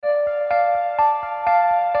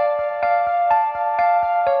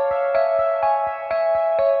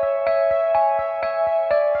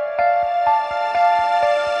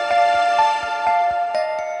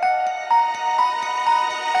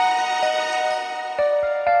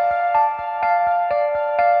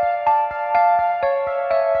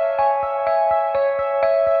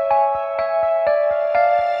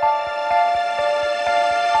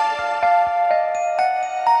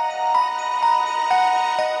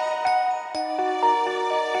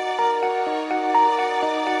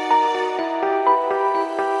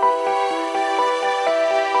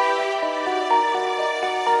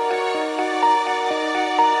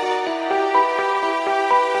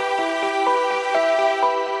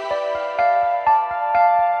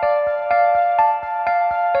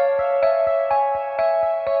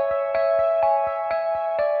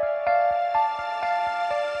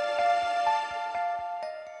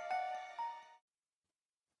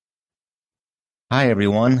Hi,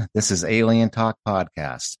 everyone. This is Alien Talk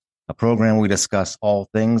Podcast, a program where we discuss all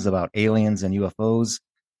things about aliens and UFOs,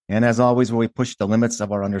 and as always, where we push the limits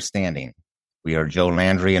of our understanding. We are Joe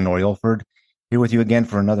Landry and Nori Olford, here with you again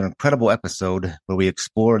for another incredible episode where we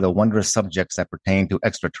explore the wondrous subjects that pertain to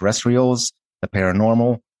extraterrestrials, the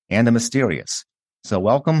paranormal, and the mysterious. So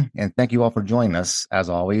welcome, and thank you all for joining us. As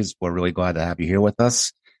always, we're really glad to have you here with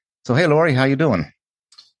us. So, hey, Lori, how you doing?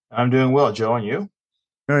 I'm doing well, Joe, and you?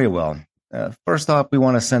 Very well. First off, we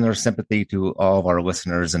want to send our sympathy to all of our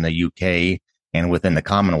listeners in the UK and within the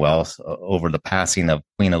Commonwealth over the passing of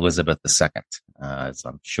Queen Elizabeth II. As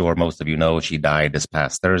I'm sure most of you know, she died this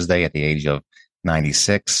past Thursday at the age of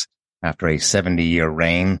 96 after a 70-year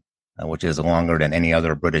reign, which is longer than any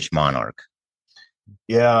other British monarch.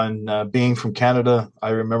 Yeah, and being from Canada,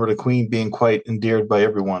 I remember the Queen being quite endeared by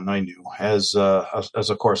everyone I knew, as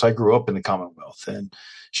of course I grew up in the Commonwealth, and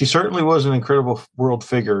she certainly was an incredible world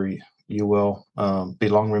figure. You will be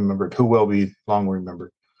long remembered. Who will be long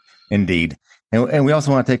remembered? Indeed. And we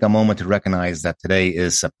also want to take a moment to recognize that today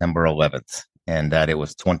is September 11th and that it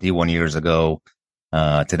was 21 years ago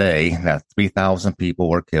today that 3,000 people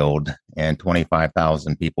were killed and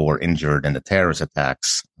 25,000 people were injured in the terrorist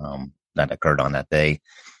attacks that occurred on that day.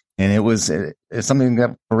 And it's something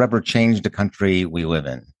that forever changed the country we live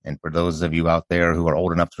in. And for those of you out there who are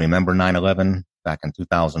old enough to remember 9/11 back in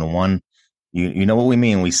 2001, you know what we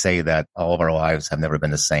mean. We say that all of our lives have never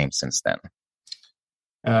been the same since then.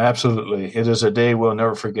 Absolutely. It is a day we'll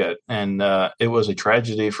never forget. And it was a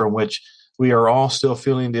tragedy from which we are all still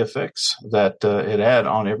feeling the effects that it had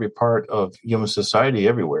on every part of human society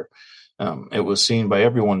everywhere. It was seen by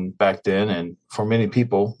everyone back then. And for many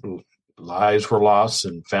people, lives were lost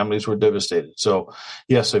and families were devastated. So,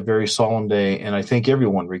 yes, a very solemn day. And I think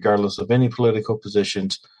everyone, regardless of any political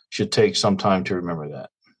positions, should take some time to remember that.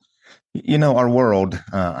 You know, our world,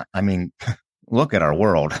 look at our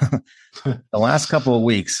world. The last couple of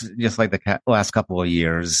weeks, just like the last couple of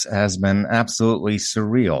years, has been absolutely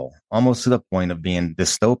surreal, almost to the point of being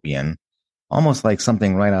dystopian, almost like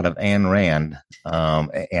something right out of Ayn Rand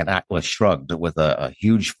and Atlas Shrugged, with a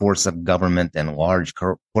huge force of government and large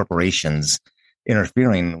corporations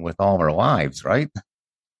interfering with all of our lives, right?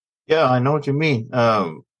 Yeah, I know what you mean.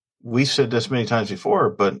 We've said this many times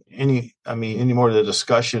before, but any more of the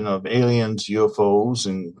discussion of aliens, UFOs,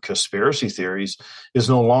 and conspiracy theories is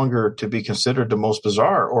no longer to be considered the most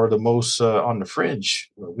bizarre or the most on the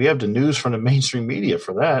fringe. We have the news from the mainstream media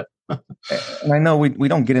for that. And I know we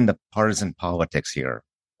don't get into partisan politics here,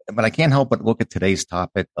 but I can't help but look at today's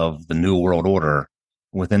topic of the New World Order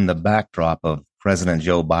within the backdrop of President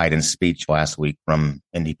Joe Biden's speech last week from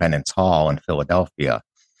Independence Hall in Philadelphia.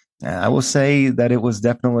 I will say that it was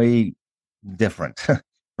definitely different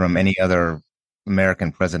from any other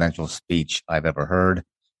American presidential speech I've ever heard,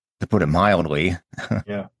 to put it mildly,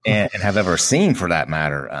 Yeah. and have ever seen, for that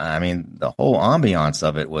matter. I mean, the whole ambiance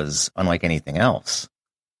of it was unlike anything else.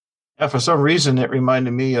 Yeah, for some reason, it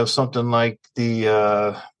reminded me of something like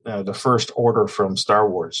the First Order from Star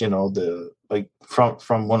Wars. You know,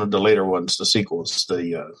 from one of the later ones, the sequels,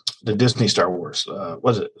 the Disney Star Wars.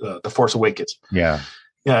 Was it The Force Awakens? Yeah.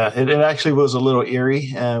 Yeah, it actually was a little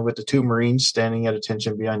eerie with the two Marines standing at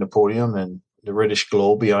attention behind the podium and the British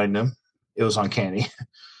glow behind them. It was uncanny.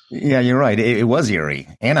 Yeah, you're right. It was eerie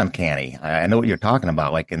and uncanny. I know what you're talking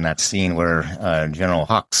about, like in that scene where General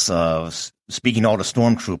Hux speaking to all the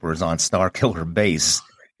stormtroopers on Starkiller Base.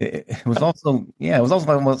 It was also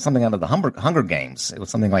something out of the Hunger Games. It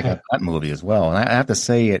was something like that movie as well. And I have to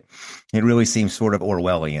say, it really seems sort of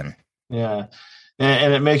Orwellian. Yeah.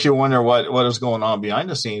 And it makes you wonder what is going on behind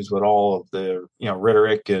the scenes with all of the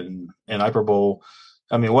rhetoric and hyperbole.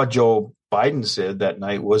 I mean, what Joe Biden said that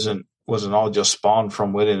night wasn't all just spawned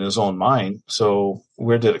from within his own mind. So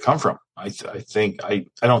where did it come from? I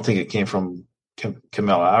don't think it came from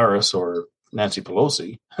Kamala Harris or Nancy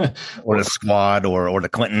Pelosi or the Squad or the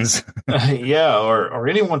Clintons. Yeah, or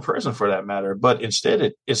any one person for that matter. But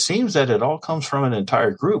instead, it seems that it all comes from an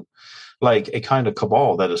entire group, like a kind of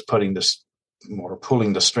cabal that is pulling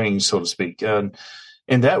the strings, so to speak. And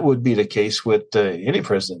that would be the case with any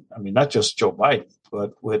president. I mean, not just Joe Biden,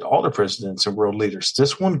 but with all the presidents and world leaders.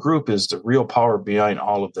 This one group is the real power behind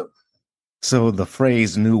all of them. So the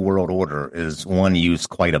phrase New World Order is one used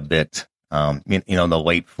quite a bit. The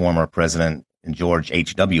late former President George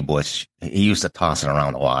H.W. Bush, he used to toss it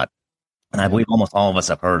around a lot. And I believe almost all of us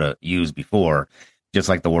have heard it used before, just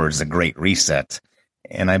like the words the Great Reset.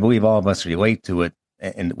 And I believe all of us relate to it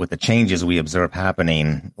and with the changes we observe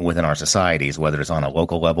happening within our societies, whether it's on a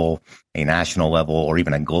local level, a national level, or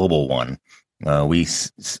even a global one. We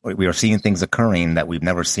are seeing things occurring that we've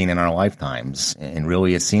never seen in our lifetimes, and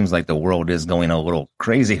really, it seems like the world is going a little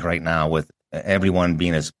crazy right now with everyone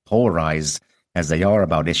being as polarized as they are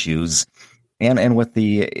about issues, and with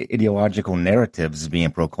the ideological narratives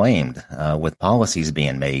being proclaimed, with policies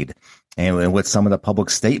being made, and with some of the public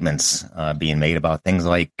statements being made about things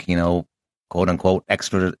like, quote unquote,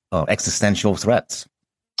 existential threats.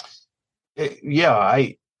 Yeah,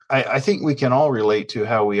 I think we can all relate to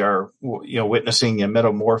how we are, witnessing a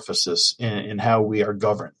metamorphosis in how we are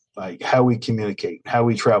governed, like how we communicate, how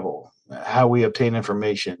we travel, how we obtain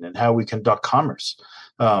information, and how we conduct commerce.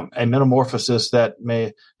 A metamorphosis that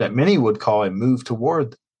many would call a move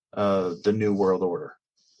toward the New World Order.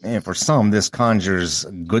 And for some, this conjures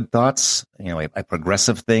good thoughts, a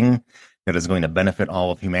progressive thing that is going to benefit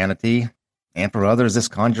all of humanity. And for others, this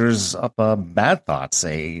conjures up bad thoughts,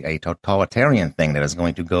 a totalitarian thing that is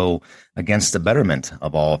going to go against the betterment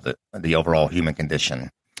of all of the overall human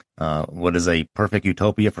condition. What is a perfect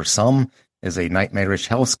utopia for some is a nightmarish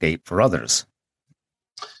hellscape for others.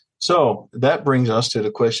 So that brings us to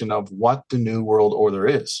the question of what the New World Order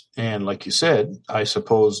is. And like you said, I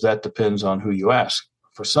suppose that depends on who you ask.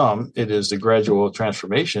 For some, it is the gradual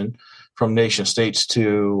transformation from nation states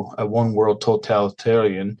to a one world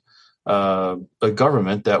totalitarian a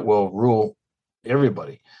government that will rule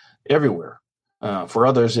everybody, everywhere. For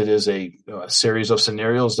others, it is a series of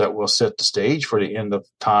scenarios that will set the stage for the end of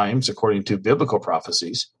times, according to biblical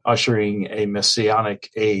prophecies, ushering a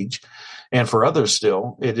messianic age. And for others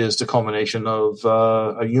still, it is the culmination of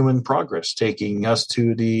a human progress, taking us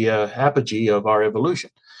to the apogee of our evolution.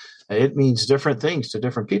 It means different things to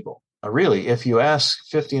different people. Really, if you ask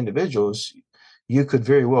 50 individuals, you could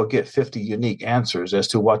very well get 50 unique answers as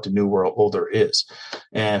to what the New World Order is.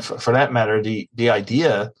 And for that matter, the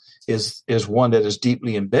idea is one that is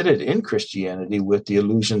deeply embedded in Christianity, with the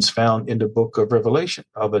allusions found in the book of Revelation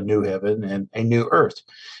of a new heaven and a new earth,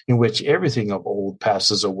 in which everything of old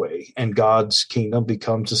passes away and God's kingdom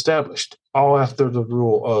becomes established, all after the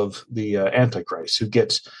rule of the Antichrist, who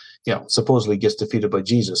supposedly gets defeated by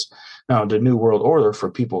Jesus. Now, the New World Order for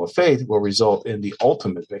people of faith will result in the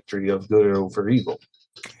ultimate victory of good over evil.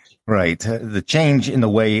 Right. The change in the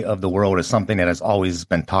way of the world is something that has always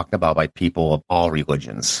been talked about by people of all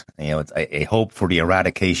religions. It's a hope for the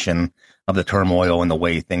eradication of the turmoil in the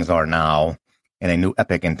way things are now, and a new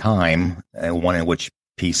epoch in time, one in which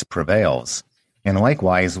peace prevails. And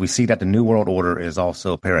likewise, we see that the New World Order is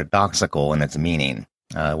also paradoxical in its meaning,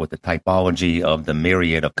 with the typology of the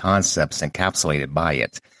myriad of concepts encapsulated by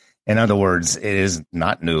it. In other words, it is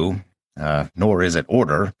not new, nor is it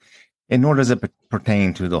order, and nor does it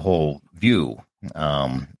pertain to the whole view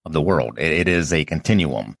of the world. It is a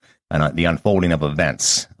continuum, the unfolding of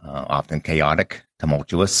events, often chaotic,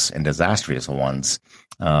 tumultuous, and disastrous ones,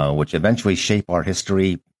 which eventually shape our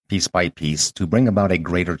history piece by piece to bring about a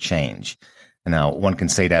greater change. Now, one can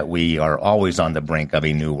say that we are always on the brink of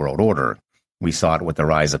a new world order. We saw it with the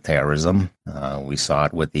rise of terrorism. We saw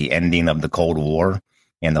it with the ending of the Cold War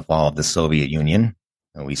and the fall of the Soviet Union.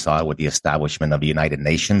 And we saw it with the establishment of the United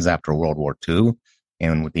Nations after World War II,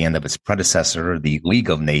 and with the end of its predecessor, the League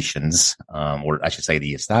of Nations, or I should say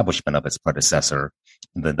the establishment of its predecessor,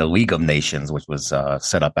 the League of Nations, which was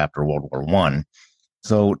set up after World War I.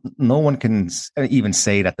 So no one can even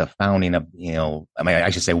say that the founding of, I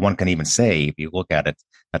should say one can even say, if you look at it,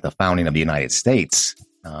 that the founding of the United States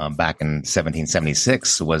back in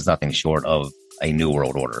 1776 was nothing short of a new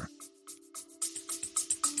world order.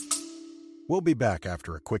 We'll be back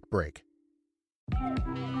after a quick break.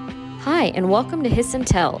 Hi, and welcome to Hiss and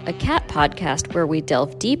Tell, a cat podcast where we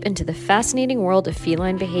delve deep into the fascinating world of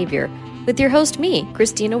feline behavior with your host, me,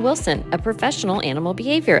 Christina Wilson, a professional animal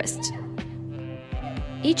behaviorist.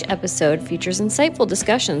 Each episode features insightful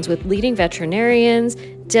discussions with leading veterinarians,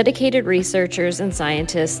 dedicated researchers and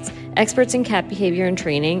scientists, experts in cat behavior and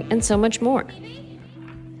training, and so much more.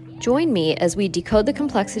 Join me as we decode the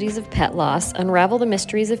complexities of pet loss, unravel the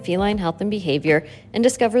mysteries of feline health and behavior, and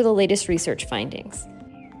discover the latest research findings.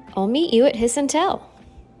 I'll meet you at Hiss and Tell.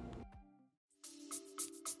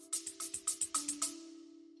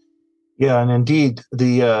 Yeah, and indeed,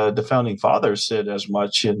 the founding fathers said as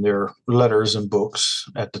much in their letters and books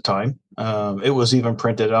at the time. It was even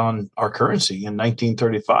printed on our currency in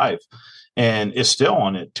 1935. And it's still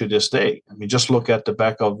on it to this day. I mean, just look at the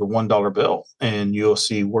back of the $1 bill, and you'll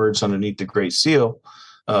see words underneath the Great Seal,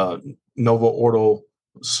 Novo Ordo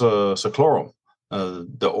Seclorum,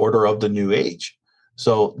 the Order of the New Age.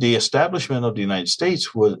 So the establishment of the United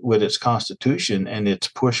States with its Constitution and its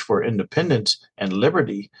push for independence and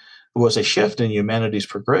liberty was a shift in humanity's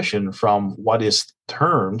progression from what is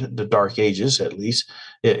termed the Dark Ages, at least.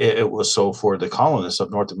 It was so for the colonists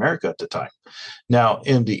of North America at the time. Now,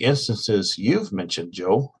 in the instances you've mentioned,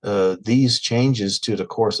 Joe, these changes to the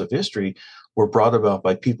course of history were brought about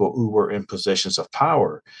by people who were in positions of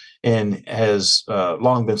power, and has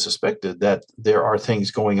long been suspected that there are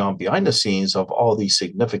things going on behind the scenes of all these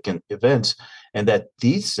significant events, and that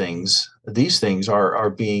these things are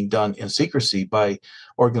being done in secrecy by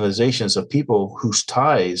organizations of people whose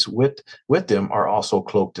ties with them are also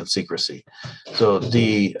cloaked in secrecy. So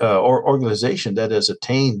the organization that has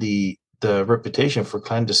attained the reputation for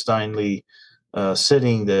clandestinely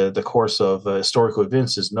setting the course of historical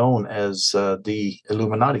events is known as the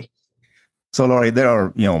Illuminati. So, Laurie, there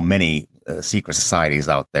are many secret societies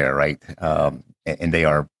out there, right? And they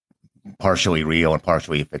are partially real and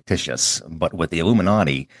partially fictitious. But with the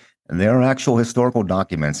Illuminati, there are actual historical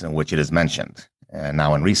documents in which it is mentioned. And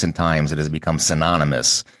now, in recent times, it has become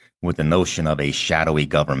synonymous with the notion of a shadowy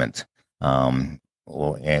government. But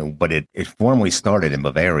it formally started in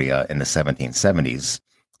Bavaria in the 1770s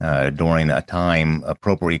during a time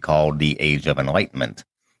appropriately called the Age of Enlightenment.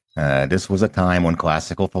 This was a time when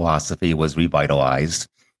classical philosophy was revitalized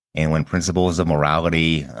and when principles of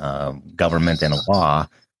morality, government, and law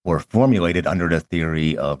were formulated under the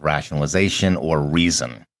theory of rationalization or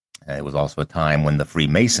reason. It was also a time when the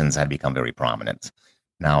Freemasons had become very prominent.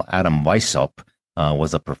 Now, Adam Weishaupt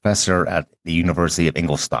was a professor at the University of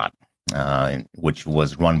Ingolstadt, which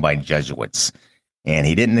was run by Jesuits, and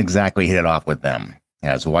he didn't exactly hit it off with them,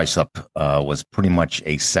 as Weishaupt was pretty much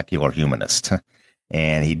a secular humanist.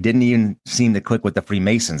 And he didn't even seem to click with the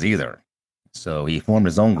Freemasons either. So he formed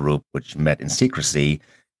his own group, which met in secrecy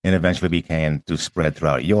and eventually began to spread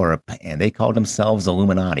throughout Europe. And they called themselves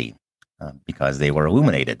Illuminati because they were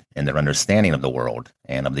illuminated in their understanding of the world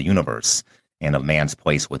and of the universe and of man's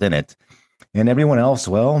place within it. And everyone else,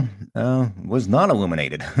 was not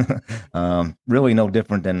illuminated. Really no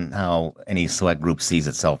different than how any select group sees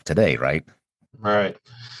itself today, right? Right.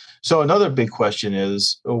 So another big question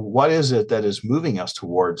is, what is it that is moving us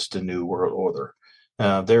towards the New World Order?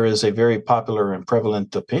 There is a very popular and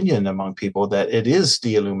prevalent opinion among people that it is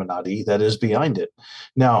the Illuminati that is behind it.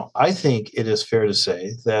 Now, I think it is fair to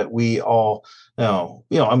say that we all,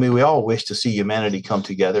 we all wish to see humanity come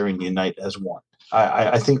together and unite as one.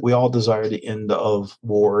 I think we all desire the end of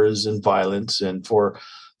wars and violence, and for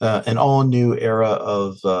an all new era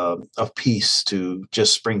of peace to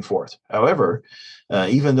just spring forth. However,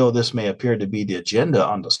 even though this may appear to be the agenda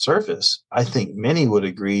on the surface, I think many would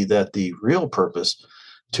agree that the real purpose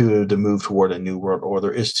to the move toward a new world order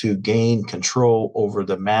is to gain control over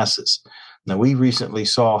the masses. Now, we recently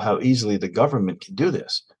saw how easily the government can do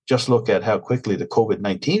this. Just look at how quickly the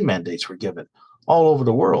COVID-19 mandates were given all over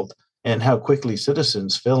the world, and how quickly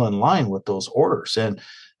citizens fell in line with those orders, and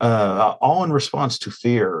all in response to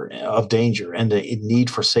fear of danger and the need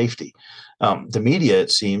for safety. The media, it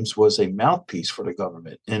seems, was a mouthpiece for the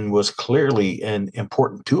government and was clearly an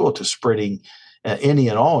important tool to spreading any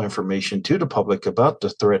and all information to the public about the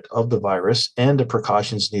threat of the virus and the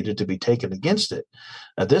precautions needed to be taken against it.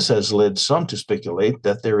 This has led some to speculate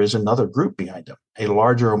that there is another group behind them, a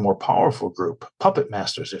larger or more powerful group, puppet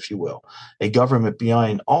masters, if you will, a government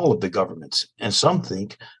behind all of the governments. And some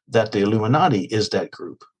think that the Illuminati is that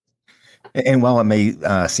group. And while it may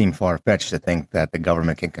seem far-fetched to think that the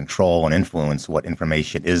government can control and influence what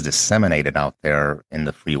information is disseminated out there in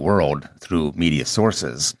the free world through media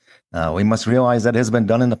sources, we must realize that it has been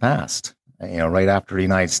done in the past. Right after the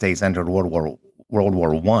United States entered World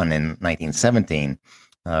War I in 1917,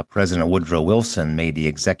 President Woodrow Wilson made the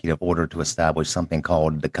executive order to establish something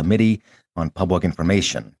called the Committee on Public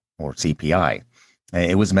Information, or CPI.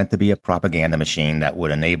 It was meant to be a propaganda machine that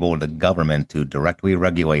would enable the government to directly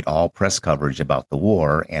regulate all press coverage about the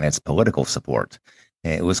war and its political support.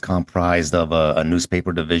 It was comprised of a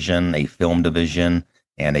newspaper division, a film division,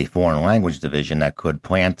 and a foreign language division that could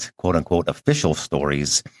plant, quote unquote, official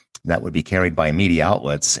stories that would be carried by media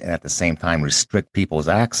outlets and at the same time restrict people's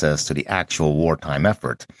access to the actual wartime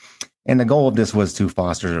effort. And the goal of this was to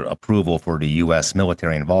foster approval for the U.S.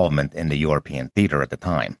 military involvement in the European theater at the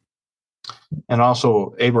time. And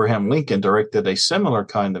also, Abraham Lincoln directed a similar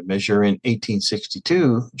kind of measure in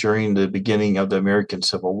 1862 during the beginning of the American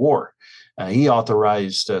Civil War. He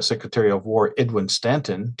authorized Secretary of War Edwin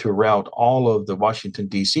Stanton to route all of the Washington,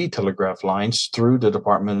 D.C. telegraph lines through the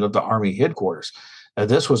Department of the Army headquarters.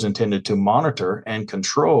 This was intended to monitor and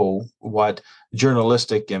control what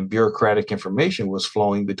journalistic and bureaucratic information was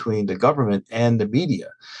flowing between the government and the media.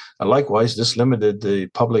 Likewise, this limited the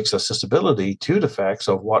public's accessibility to the facts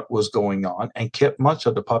of what was going on and kept much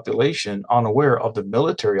of the population unaware of the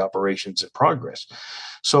military operations in progress.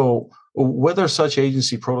 So, whether such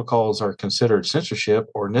agency protocols are considered censorship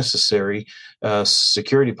or necessary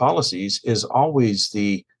security policies is always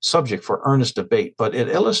the subject for earnest debate, but it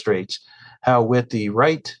illustrates how, with the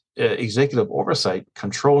right executive oversight,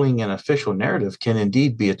 controlling an official narrative can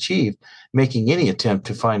indeed be achieved, making any attempt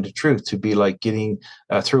to find the truth to be like getting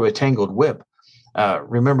through a tangled web.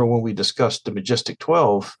 Remember when we discussed the Majestic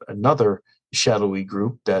 12, another shadowy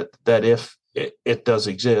group that if it does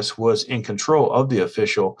exist, was in control of the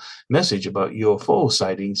official message about UFO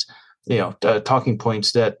sightings, talking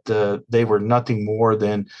points that they were nothing more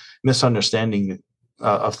than misunderstanding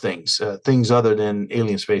of things other than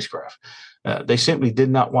alien spacecraft. They simply did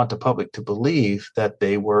not want the public to believe that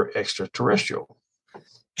they were extraterrestrial.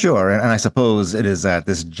 Sure. And I suppose it is at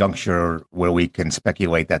this juncture where we can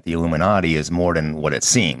speculate that the Illuminati is more than what it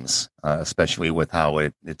seems, especially with how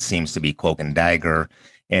it seems to be cloak and dagger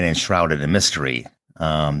and enshrouded in mystery.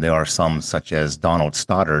 There are some, such as Donald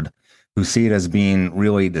Stoddard, who see it as being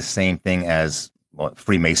really the same thing as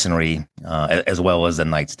Freemasonry, as well as the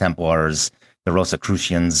Knights Templars, the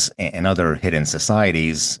Rosicrucians, and other hidden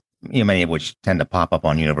societies, many of which tend to pop up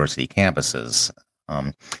on university campuses.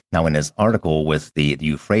 Now, in his article with the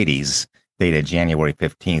Euphrates, dated January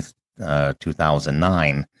 15th,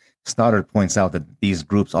 2009, Stoddard points out that these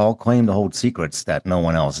groups all claim to hold secrets that no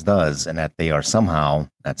one else does, and that they are somehow,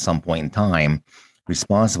 at some point in time,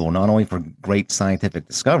 responsible not only for great scientific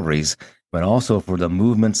discoveries, but also for the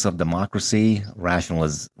movements of democracy,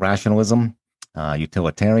 rationalism,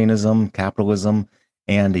 utilitarianism, capitalism,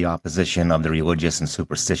 and the opposition of the religious and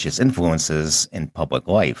superstitious influences in public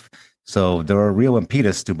life. So there are real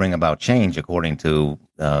impetus to bring about change, according to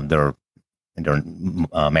their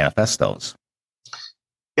manifestos.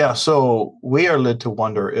 Yeah, so we are led to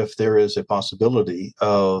wonder if there is a possibility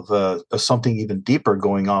of something even deeper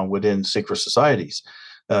going on within secret societies.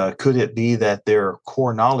 Could it be that their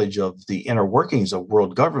core knowledge of the inner workings of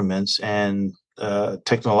world governments and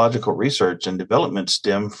technological research and development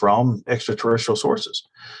stem from extraterrestrial sources?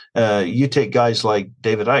 You take guys like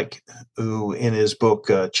David Icke, who in his book,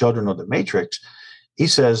 Children of the Matrix, he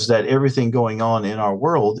says that everything going on in our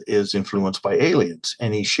world is influenced by aliens.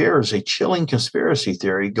 And he shares a chilling conspiracy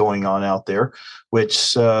theory going on out there, which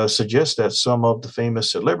suggests that some of the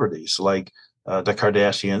famous celebrities like the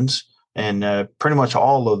Kardashians and pretty much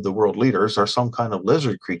all of the world leaders are some kind of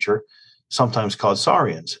lizard creature, sometimes called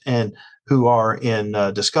saurians, and who are in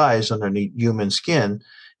disguise underneath human skin,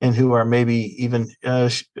 and who are maybe even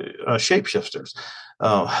shapeshifters.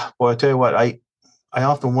 Boy, I tell you what, I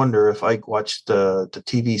often wonder if I watched the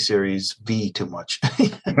TV series V too much.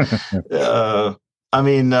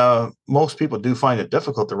 Most people do find it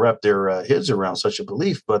difficult to wrap their heads around such a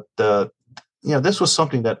belief, but this was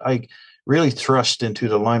something that I really thrust into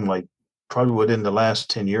the limelight probably within the last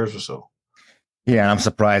 10 years or so. Yeah, I'm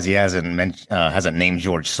surprised he hasn't named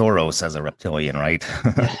George Soros as a reptilian, right?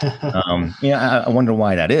 I wonder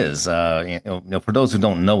why that is. For those who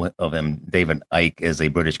don't know of him, David Icke is a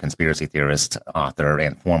British conspiracy theorist, author,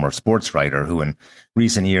 and former sports writer who in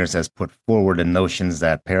recent years has put forward the notions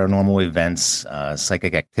that paranormal events,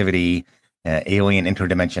 psychic activity, alien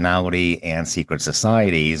interdimensionality, and secret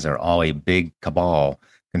societies are all a big cabal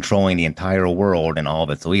controlling the entire world and all of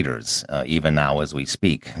its leaders, even now as we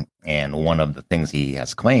speak. And one of the things he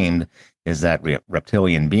has claimed is that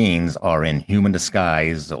reptilian beings are in human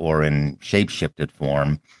disguise or in shape-shifted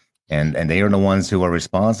form, and they are the ones who are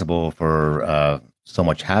responsible for so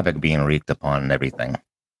much havoc being wreaked upon everything.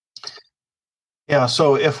 Yeah,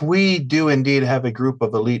 so if we do indeed have a group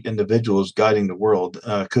of elite individuals guiding the world,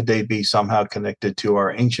 could they be somehow connected to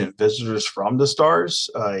our ancient visitors from the stars?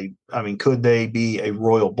 Could they be a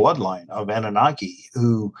royal bloodline of Anunnaki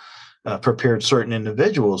who prepared certain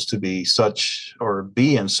individuals to be such or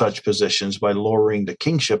be in such positions by lowering the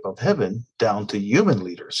kingship of heaven down to human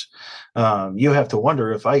leaders? You have to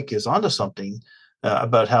wonder if Icke is onto something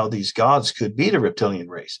about how these gods could be the reptilian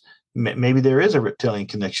race. Maybe there is a reptilian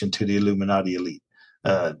connection to the Illuminati elite.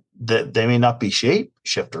 They may not be shape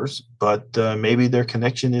shifters, but maybe their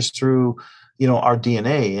connection is through, our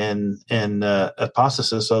DNA and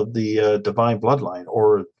hypothesis of the divine bloodline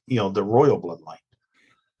or, the royal bloodline.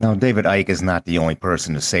 Now, David Icke is not the only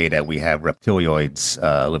person to say that we have reptilioids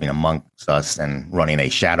living amongst us and running a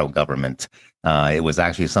shadow government. It was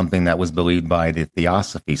actually something that was believed by the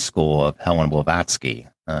Theosophy school of Helen Blavatsky.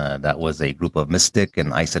 That was a group of mystic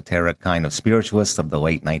and esoteric kind of spiritualists of the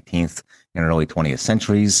late 19th and early 20th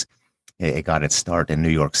centuries. It got its start in New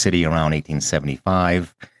York City around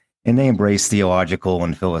 1875, and they embraced theological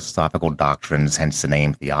and philosophical doctrines, hence the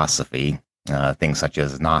name Theosophy. Things such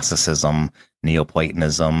as Gnosticism,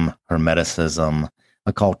 Neoplatonism, Hermeticism,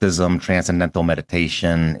 occultism, transcendental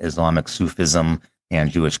meditation, Islamic Sufism, and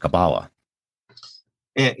Jewish Kabbalah.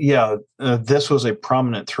 This was a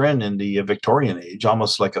prominent trend in the Victorian age,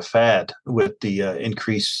 almost like a fad, with the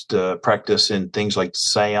increased practice in things like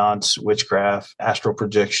seance, witchcraft, astral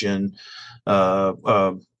projection,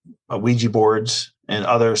 Ouija boards, and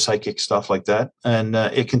other psychic stuff like that. And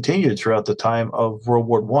it continued throughout the time of World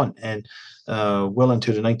War I and well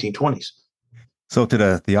into the 1920s. So to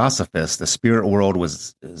the Theosophist, the spirit world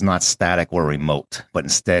is not static or remote, but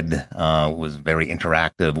instead was very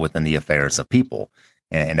interactive within the affairs of people.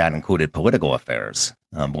 And that included political affairs.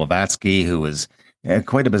 Blavatsky, who was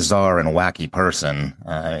quite a bizarre and wacky person.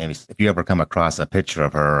 If you ever come across a picture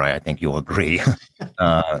of her, I think you'll agree.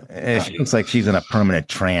 She looks like she's in a permanent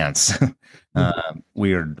trance.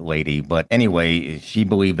 Weird lady. But anyway, she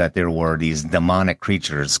believed that there were these demonic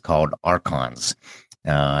creatures called archons.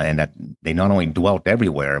 And that they not only dwelt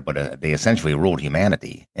everywhere, but they essentially ruled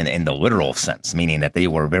humanity in the literal sense, meaning that they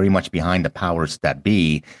were very much behind the powers that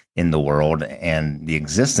be in the world. And the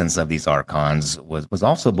existence of these archons was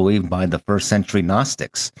also believed by the first century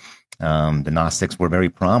Gnostics. The Gnostics were very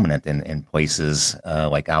prominent in places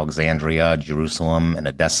like Alexandria, Jerusalem, and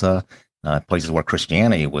Edessa, places where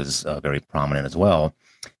Christianity was very prominent as well.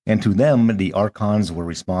 And to them, the archons were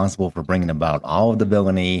responsible for bringing about all of the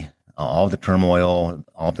villainy, all of the turmoil,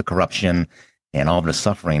 all of the corruption, and all of the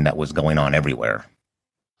suffering that was going on everywhere.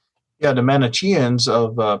 Yeah, the Manichaeans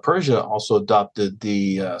of Persia also adopted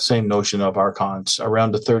the same notion of archons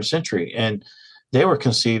around the 3rd century, and they were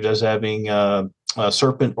conceived as having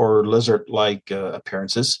serpent or lizard-like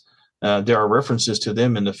appearances. There are references to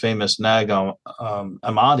them in the famous Nag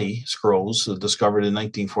Hammadi scrolls discovered in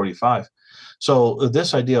 1945. So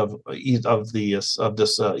this idea of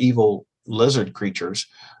this evil lizard creatures,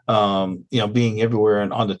 being everywhere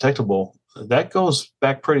and undetectable, that goes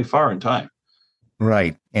back pretty far in time.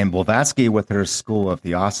 Right. And Blavatsky, with her school of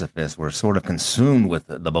Theosophists, were sort of consumed with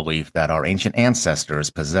the belief that our ancient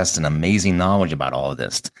ancestors possessed an amazing knowledge about all of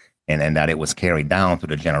this, and that it was carried down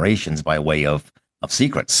through the generations by way of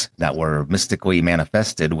secrets that were mystically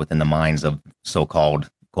manifested within the minds of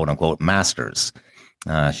so-called, quote-unquote, masters.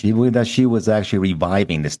 She believed that she was actually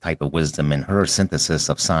reviving this type of wisdom in her synthesis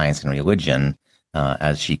of science and religion,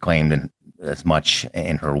 as she claimed as much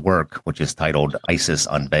in her work, which is titled Isis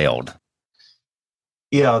Unveiled.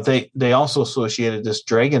 Yeah, they also associated this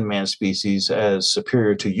dragon man species as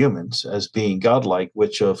superior to humans, as being godlike,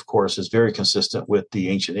 which of course is very consistent with the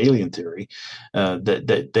ancient alien theory.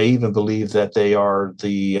 That they even believe that they are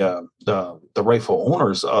the rightful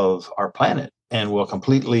owners of our planet and will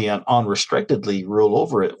completely and unrestrictedly rule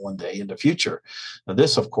over it one day in the future. Now,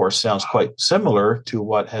 this, of course, sounds quite similar to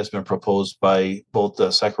what has been proposed by both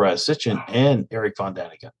Zacharias Sitchin and Eric von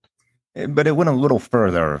Daniken. But it went a little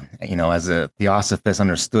further, as the Theosophists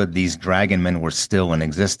understood these dragon men were still in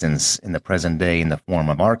existence in the present day in the form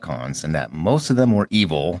of archons, and that most of them were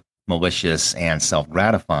evil, malicious, and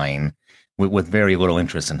self-gratifying, with very little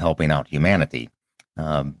interest in helping out humanity.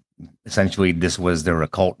 Essentially, this was their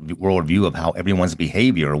occult worldview of how everyone's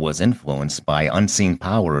behavior was influenced by unseen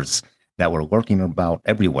powers that were lurking about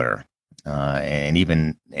everywhere, and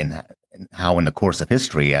even in how in the course of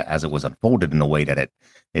history, as it was unfolded in the way that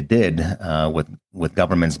it did, with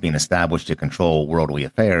governments being established to control worldly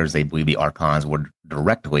affairs, they believe the archons were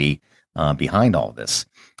directly behind all this.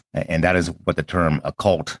 And that is what the term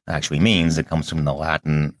occult actually means. It comes from the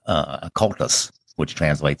Latin occultus, which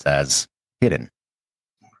translates as hidden.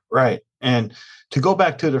 Right. And to go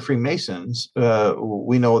back to the Freemasons,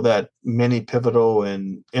 we know that many pivotal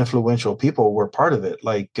and influential people were part of it,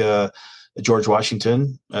 like George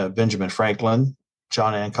Washington, Benjamin Franklin,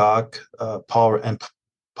 John Hancock,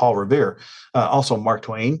 Paul Revere, also Mark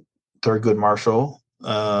Twain, Thurgood Marshall,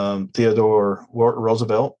 Theodore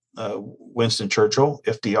Roosevelt, Winston Churchill,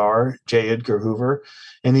 FDR, J. Edgar Hoover,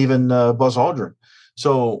 and even Buzz Aldrin.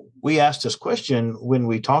 So we asked this question when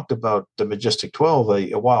we talked about the Majestic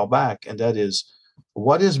 12 a while back, and that is,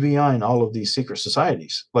 what is behind all of these secret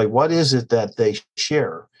societies? Like, what is it that they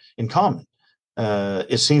share in common?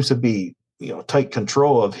 It seems to be tight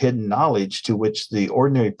control of hidden knowledge to which the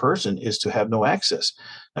ordinary person is to have no access.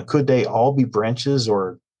 Now, could they all be branches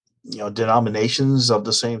or denominations of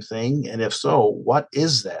the same thing? And if so, what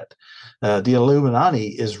is that? The Illuminati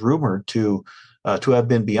is rumored to to have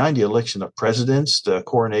been behind the election of presidents, the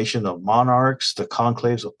coronation of monarchs, the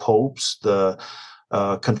conclaves of popes, the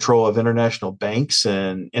control of international banks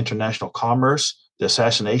and international commerce, the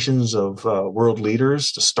assassinations of world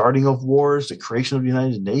leaders, the starting of wars, the creation of the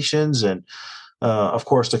United Nations, and of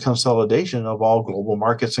course, the consolidation of all global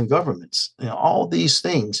markets and governments. All these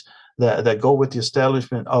things that go with the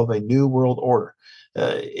establishment of a new world order.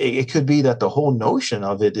 It could be that the whole notion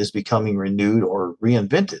of it is becoming renewed or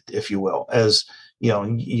reinvented, if you will, as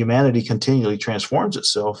humanity continually transforms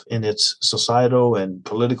itself in its societal and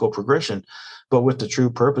political progression, but with the true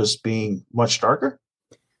purpose being much darker.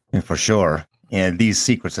 And for sure. And these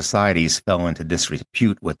secret societies fell into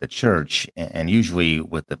disrepute with the church and usually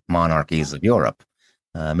with the monarchies of Europe.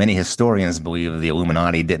 Many historians believe the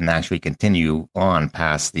Illuminati didn't actually continue on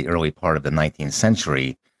past the early part of the 19th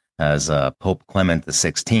century, as Pope Clement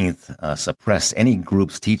XVI suppressed any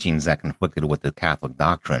group's teachings that conflicted with the Catholic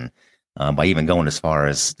doctrine by even going as far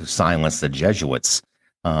as to silence the Jesuits.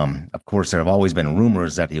 Of course, there have always been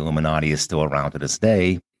rumors that the Illuminati is still around to this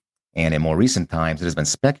day. And in more recent times, it has been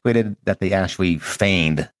speculated that they actually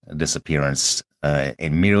feigned disappearance,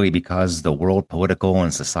 and merely because the world political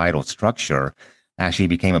and societal structure actually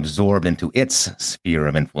became absorbed into its sphere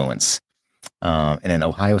of influence. In an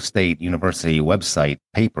Ohio State University website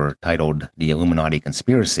paper titled The Illuminati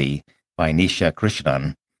Conspiracy by Nisha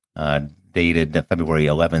Krishnan, dated February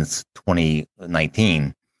 11th,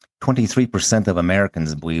 2019, 23% of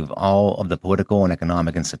Americans believe all of the political and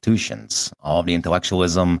economic institutions, all of the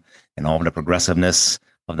intellectualism, and all of the progressiveness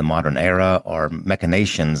of the modern era are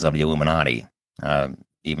machinations of the Illuminati.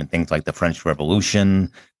 Even things like the French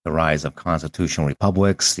Revolution, the rise of constitutional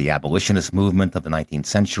republics, the abolitionist movement of the 19th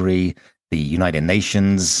century, the United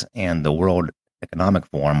Nations, and the World Economic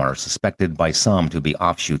Forum are suspected by some to be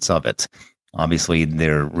offshoots of it. Obviously,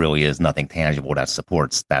 there really is nothing tangible that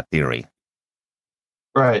supports that theory.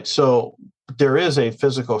 Right. So there is a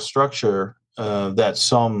physical structure that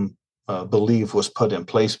some believe was put in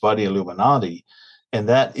place by the Illuminati, and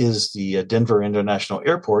that is the Denver International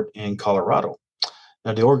Airport in Colorado.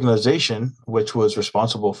 Now, the organization which was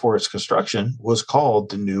responsible for its construction was called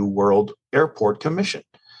the New World Airport Commission.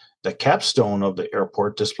 The capstone of the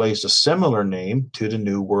airport displays a similar name to the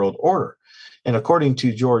New World Order. And according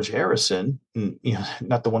to George Harrison,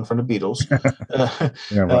 not the one from the Beatles,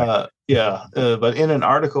 but in an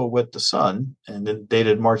article with The Sun, and then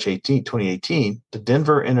dated March 18, 2018, the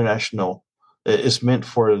Denver International is meant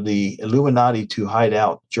for the Illuminati to hide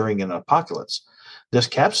out during an apocalypse. This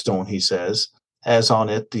capstone, he says, has on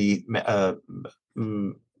it the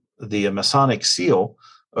Masonic seal,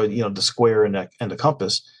 the square and the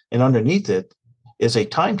compass, and underneath it is a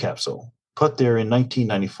time capsule put there in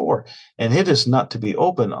 1994, and it is not to be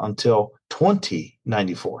open until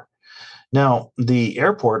 2094. Now, the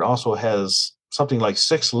airport also has something like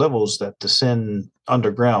 6 levels that descend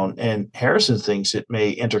underground, and Harrison thinks it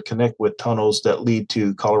may interconnect with tunnels that lead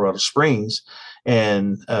to Colorado Springs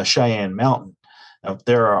and Cheyenne Mountain. Now,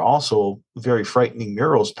 there are also very frightening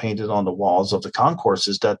murals painted on the walls of the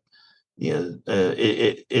concourses that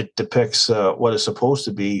it depicts what is supposed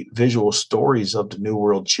to be visual stories of the New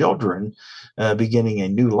World children beginning a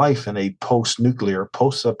new life in a post-nuclear,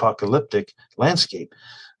 post-apocalyptic landscape.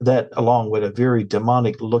 That, along with a very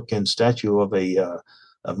demonic-looking statue of a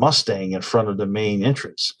Mustang in front of the main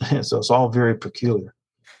entrance. So it's all very peculiar.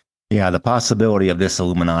 Yeah, the possibility of this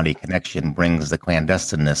Illuminati connection brings the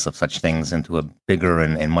clandestineness of such things into a bigger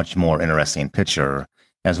and much more interesting picture,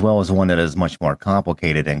 as well as one that is much more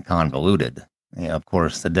complicated and convoluted. Of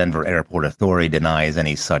course, the Denver Airport Authority denies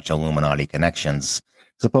any such Illuminati connections.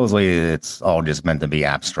 Supposedly, it's all just meant to be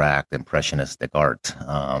abstract, impressionistic art.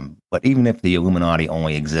 But even if the Illuminati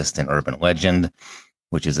only exists in urban legend,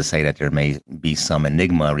 which is to say that there may be some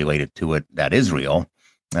enigma related to it that is real,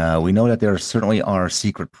 we know that there certainly are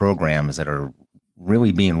secret programs that are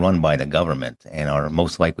really being run by the government and are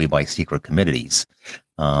most likely by secret committees.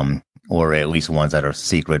 Or at least ones that are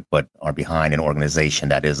secret but are behind an organization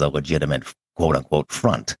that is a legitimate quote-unquote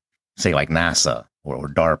front, say like NASA or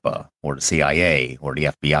DARPA or the CIA or the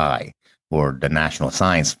FBI or the National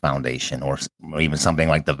Science Foundation or even something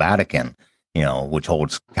like the Vatican, which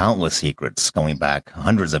holds countless secrets going back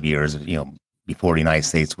hundreds of years, before the United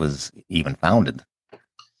States was even founded.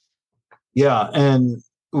 Yeah,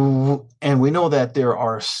 and we know that there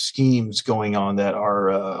are schemes going on that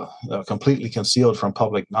are completely concealed from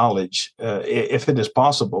public knowledge. If it is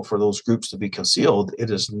possible for those groups to be concealed, it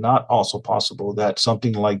is not also possible that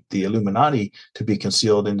something like the Illuminati to be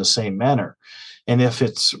concealed in the same manner. And if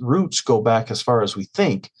its roots go back as far as we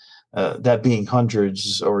think, that being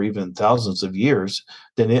hundreds or even thousands of years,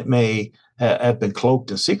 then it may have been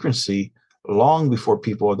cloaked in secrecy long before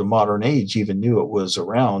people of the modern age even knew it was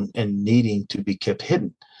around and needing to be kept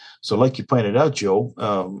hidden. So like you pointed out, Joe,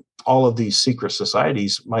 all of these secret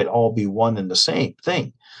societies might all be one and the same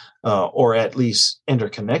thing, or at least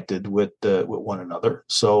interconnected with one another.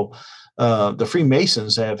 So the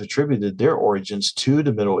Freemasons have attributed their origins to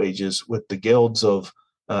the Middle Ages with the guilds of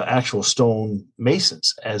actual stone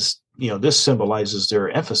masons, as this symbolizes their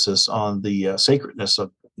emphasis on the sacredness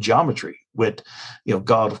of geometry, with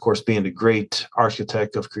God, of course, being the great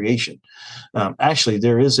architect of creation. Actually,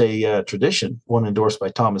 there is a tradition, one endorsed by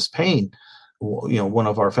Thomas Paine, one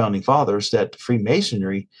of our founding fathers, that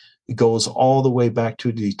Freemasonry goes all the way back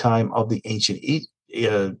to the time of the ancient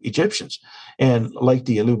Egyptians. And like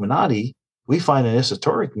the Illuminati, we find an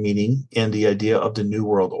esoteric meaning in the idea of the New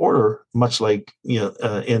World Order, much like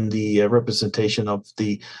in the representation of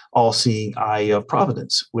the all-seeing eye of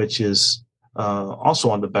Providence, which is also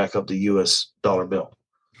on the back of the U.S. dollar bill.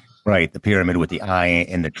 Right, the pyramid with the eye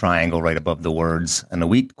and the triangle right above the words, and the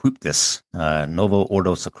wheat quiptis, novo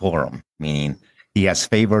ordo seclorum, meaning he has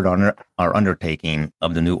favored our undertaking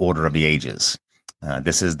of the new order of the ages.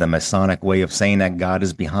 This is the Masonic way of saying that God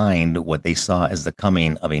is behind what they saw as the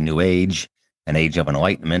coming of a new age, an age of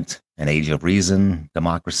enlightenment, an age of reason,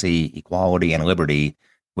 democracy, equality, and liberty,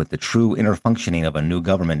 with the true inner functioning of a new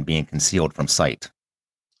government being concealed from sight.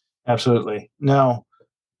 Absolutely. Now,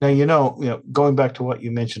 going back to what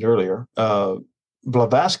you mentioned earlier,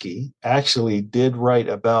 Blavatsky actually did write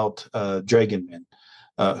about dragon men,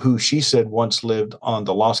 who she said once lived on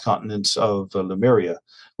the lost continents of Lemuria,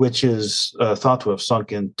 which is thought to have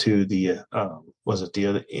sunk into the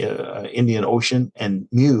Indian Ocean, and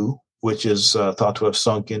Mu, which is thought to have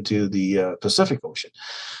sunk into the Pacific Ocean.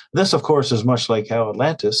 This, of course, is much like how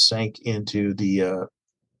Atlantis sank into the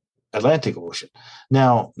Atlantic Ocean.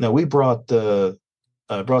 Now we brought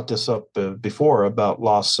this up before about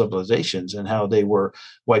lost civilizations and how they were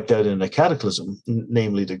wiped out in a cataclysm,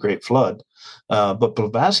 namely the Great Flood. But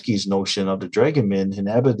Blavatsky's notion of the dragon men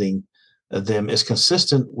inhabiting them is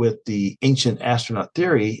consistent with the ancient astronaut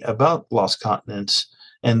theory about lost continents,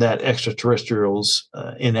 and that extraterrestrials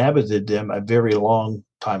inhabited them a very long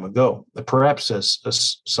time ago. Perhaps,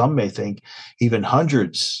 as some may think, even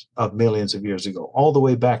hundreds of millions of years ago, all the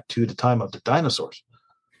way back to the time of the dinosaurs.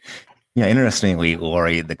 Yeah, interestingly,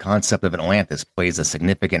 Lori, the concept of Atlantis plays a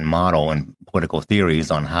significant model in political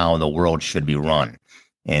theories on how the world should be run.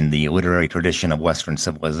 In the literary tradition of Western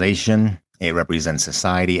civilization, it represents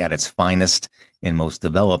society at its finest and most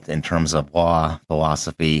developed in terms of law,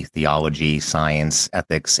 philosophy, theology, science,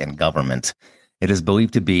 ethics, and government. It is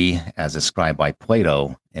believed to be, as described by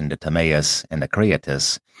Plato in the Timaeus and the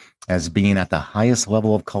Critias, as being at the highest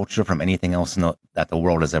level of culture from anything else that the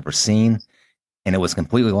world has ever seen, and it was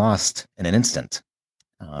completely lost in an instant.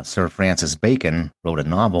 Sir Francis Bacon wrote a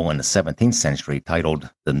novel in the 17th century titled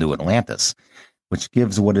The New Atlantis, which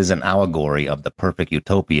gives what is an allegory of the perfect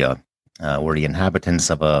utopia, where the inhabitants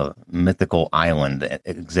of a mythical island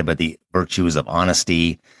exhibit the virtues of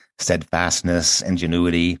honesty, steadfastness,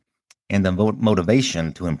 ingenuity, and the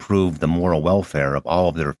motivation to improve the moral welfare of all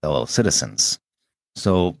of their fellow citizens.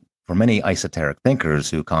 So, for many esoteric thinkers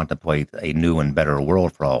who contemplate a new and better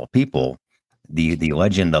world for all people, the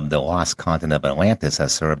legend of the lost continent of Atlantis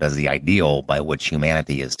has served as the ideal by which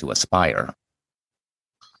humanity is to aspire.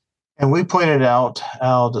 And we pointed out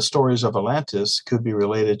how the stories of Atlantis could be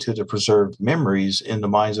related to the preserved memories in the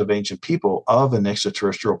minds of ancient people of an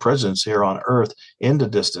extraterrestrial presence here on Earth in the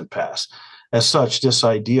distant past. As such, this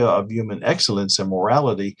idea of human excellence and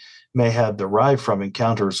morality may have derived from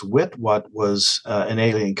encounters with what was an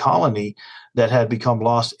alien colony that had become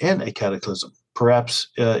lost in a cataclysm. Perhaps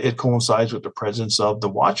it coincides with the presence of the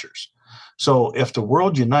Watchers. So if the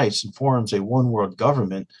world unites and forms a one-world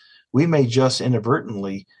government, we may just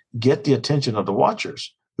inadvertently get the attention of the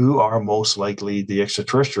Watchers, who are most likely the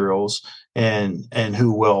extraterrestrials, and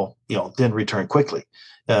who will then return quickly.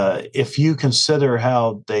 If you consider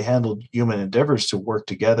how they handled human endeavors to work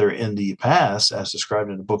together in the past, as described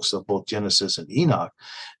in the books of both Genesis and Enoch,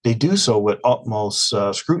 they do so with utmost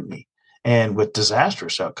scrutiny and with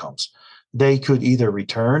disastrous outcomes. They could either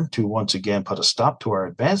return to once again put a stop to our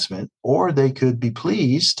advancement, or they could be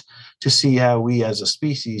pleased to see how we as a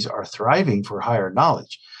species are thriving for higher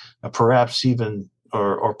knowledge, perhaps even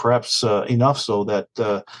or perhaps enough so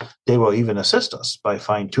that they will even assist us by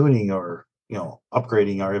fine-tuning or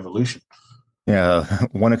upgrading our evolution. Yeah,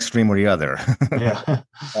 one extreme or the other. Yeah.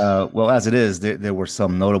 Well, as it is, there were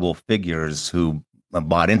some notable figures who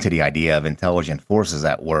bought into the idea of intelligent forces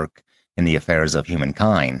at work in the affairs of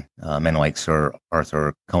humankind. Men like Sir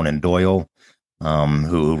Arthur Conan Doyle,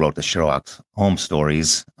 who wrote the Sherlock Holmes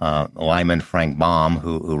stories, Lyman Frank Baum,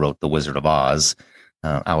 who wrote The Wizard of Oz,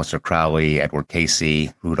 Aleister Crowley, Edward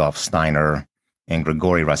Casey, Rudolf Steiner, and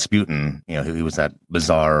Grigory Rasputin. He was that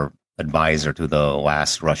bizarre advisor to the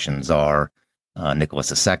last Russian Tsar,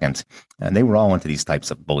 Nicholas II. And they were all into these types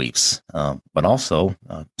of beliefs, but also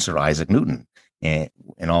Sir Isaac Newton.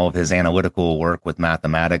 In all of his analytical work with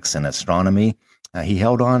mathematics and astronomy, he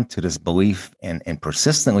held on to this belief and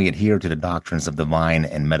persistently adhered to the doctrines of divine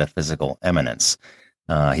and metaphysical eminence.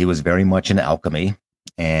 He was very much into alchemy,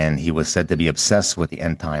 and he was said to be obsessed with the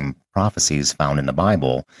end-time prophecies found in the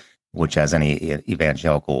Bible, which, as any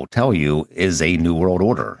evangelical will tell you, is a new world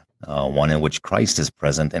order, one in which Christ is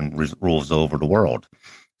present and rules over the world.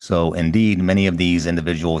 So, indeed, many of these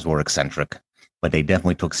individuals were eccentric, but they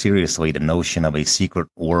definitely took seriously the notion of a secret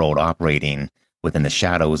world operating within the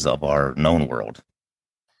shadows of our known world.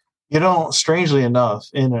 Strangely enough,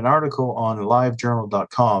 in an article on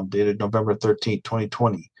livejournal.com dated November 13,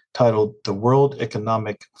 2020, titled The World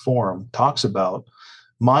Economic Forum talks about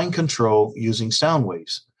mind control using sound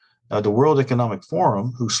waves. The World Economic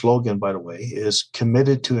Forum, whose slogan, by the way, is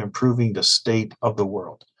committed to improving the state of the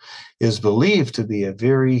world, is believed to be a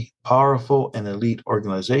very powerful and elite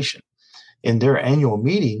organization. In their annual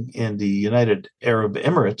meeting in the United Arab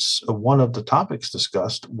Emirates, one of the topics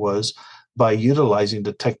discussed was by utilizing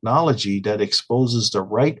the technology that exposes the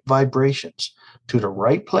right vibrations to the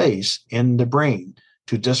right place in the brain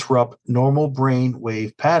to disrupt normal brain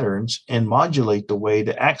wave patterns and modulate the way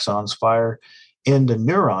the axons fire in the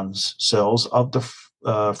neurons cells of the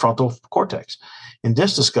frontal cortex. In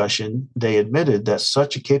this discussion, they admitted that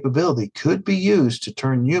such a capability could be used to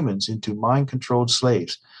turn humans into mind-controlled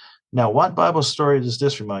slaves. Now, what Bible story does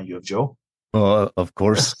this remind you of, Joe? Well, of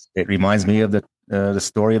course, it reminds me of the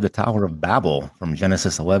story of the Tower of Babel from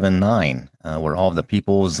Genesis 11:9, where all of the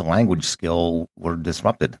people's language skill were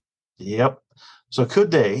disrupted. Yep. So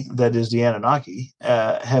could they, that is the Anunnaki,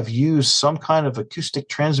 have used some kind of acoustic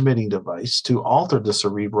transmitting device to alter the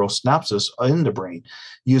cerebral synapses in the brain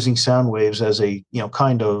using sound waves as a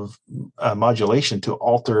kind of modulation to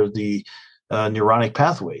alter the neuronic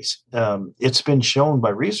pathways? It's been shown by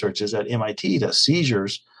researchers at MIT that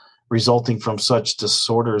seizures resulting from such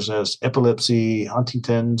disorders as epilepsy,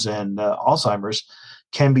 Huntington's, and Alzheimer's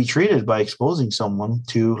can be treated by exposing someone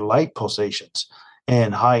to light pulsations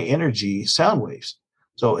and high energy sound waves.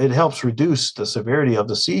 So it helps reduce the severity of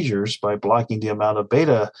the seizures by blocking the amount of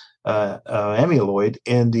beta amyloid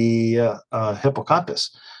in the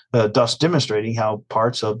hippocampus, thus demonstrating how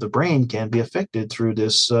parts of the brain can be affected through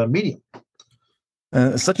this medium.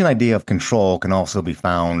 Such an idea of control can also be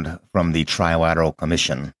found from the Trilateral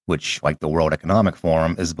Commission, which, like the World Economic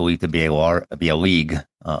Forum, is believed to be a large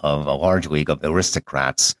league of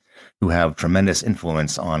aristocrats who have tremendous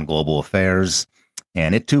influence on global affairs.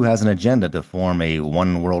 And it too has an agenda to form a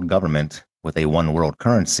one world government with a one world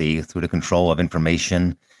currency through the control of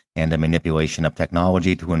information and the manipulation of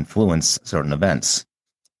technology to influence certain events.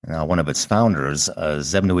 Now, one of its founders,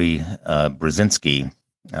 Zbigniew Brzezinski,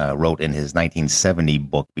 wrote in his 1970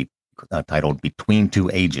 book titled Between Two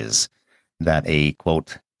Ages that a,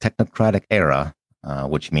 quote, technocratic era,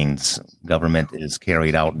 which means government is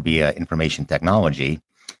carried out via information technology,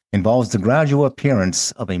 involves the gradual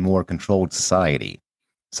appearance of a more controlled society.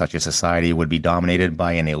 Such a society would be dominated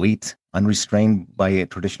by an elite, unrestrained by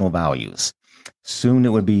traditional values. Soon it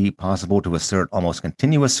would be possible to assert almost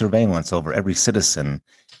continuous surveillance over every citizen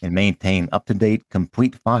and maintain up-to-date,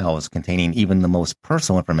 complete files containing even the most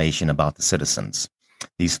personal information about the citizens.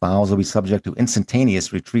 These files will be subject to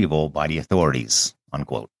instantaneous retrieval by the authorities,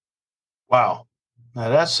 unquote. Wow. Now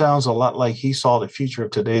that sounds a lot like he saw the future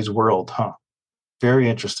of today's world, huh? Very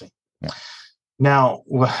interesting. Yeah. Now,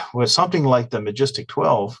 with something like the Majestic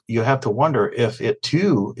 12, you have to wonder if it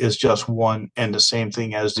too is just one and the same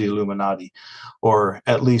thing as the Illuminati, or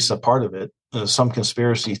at least a part of it. Some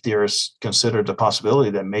conspiracy theorists consider the possibility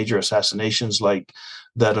that major assassinations like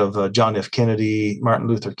that of John F. Kennedy, Martin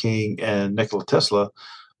Luther King, and Nikola Tesla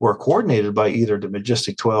were coordinated by either the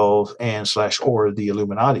Majestic 12 or the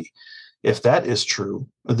Illuminati. If that is true,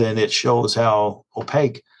 then it shows how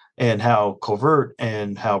opaque and how covert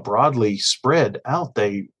and how broadly spread out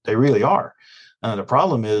they really are. The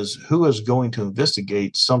problem is, who is going to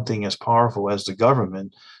investigate something as powerful as the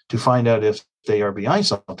government to find out if they are behind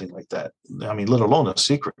something like that? I mean, let alone a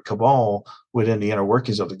secret cabal within the inner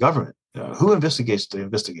workings of the government. Who investigates the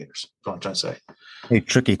investigators? That's what I'm trying to say. A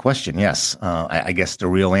tricky question, yes. I guess the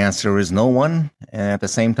real answer is no one, and at the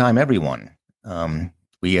same time, everyone.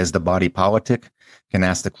 We, as the body politic, can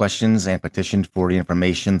ask the questions and petition for the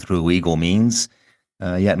information through legal means.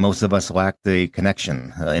 Yet most of us lack the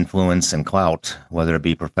connection, influence, and clout, whether it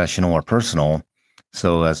be professional or personal,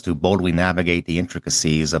 so as to boldly navigate the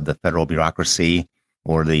intricacies of the federal bureaucracy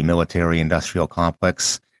or the military-industrial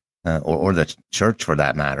complex, or the church for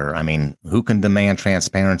that matter. I mean, who can demand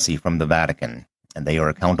transparency from the Vatican? And they are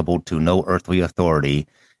accountable to no earthly authority.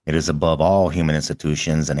 It is above all human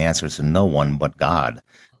institutions and answers to no one but God.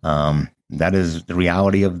 That is the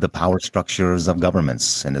reality of the power structures of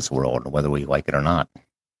governments in this world, whether we like it or not.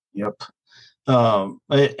 Yep.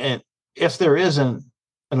 And if there isn't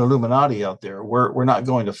an Illuminati out there, we're not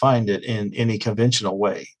going to find it in any conventional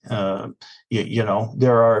way. There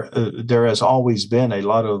has always been a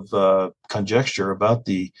lot of conjecture about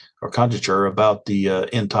the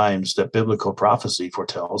end times that biblical prophecy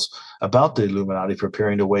foretells about the Illuminati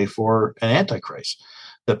preparing the way for an Antichrist.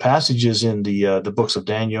 The passages in the books of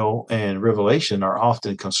Daniel and Revelation are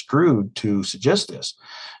often construed to suggest this.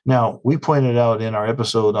 Now, we pointed out in our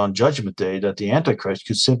episode on Judgment Day that the Antichrist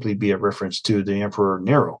could simply be a reference to the Emperor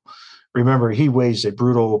Nero. Remember, he waged a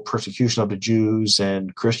brutal persecution of the Jews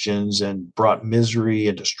and Christians and brought misery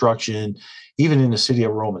and destruction, even in the city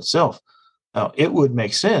of Rome itself. Now, it would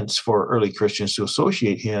make sense for early Christians to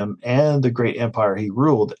associate him and the great empire he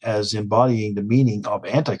ruled as embodying the meaning of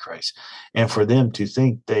Antichrist, and for them to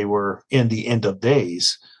think they were in the end of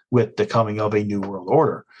days with the coming of a new world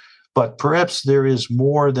order. But perhaps there is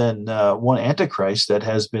more than one Antichrist that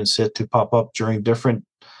has been set to pop up during different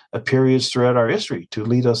periods throughout our history to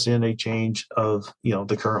lead us in a change of,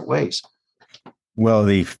 the current ways. Well,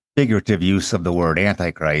 the figurative use of the word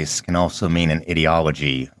Antichrist can also mean an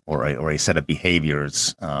ideology or a set of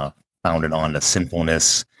behaviors founded on the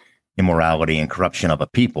sinfulness, immorality, and corruption of a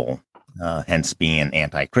people, hence being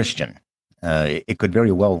anti-Christian. It could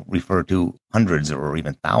very well refer to hundreds or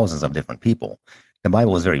even thousands of different people. The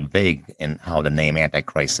Bible is very vague in how the name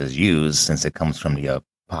Antichrist is used, since it comes from the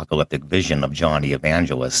apocalyptic vision of John the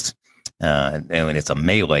Evangelist, and it's a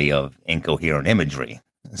melee of incoherent imagery.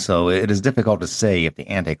 So it is difficult to say if the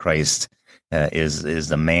Antichrist is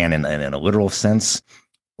the man in a literal sense,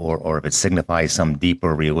 or if it signifies some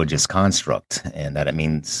deeper religious construct, and that it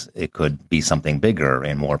means it could be something bigger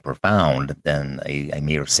and more profound than a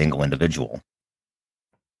mere single individual.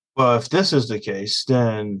 Well, if this is the case,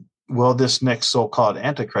 then will this next so-called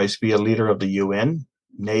Antichrist be a leader of the UN,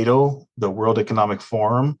 NATO, the World Economic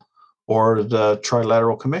Forum, or the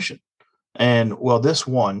Trilateral Commission? And will this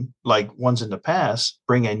one, like ones in the past,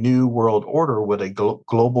 bring a new world order with a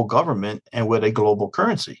global government and with a global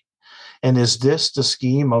currency? And is this the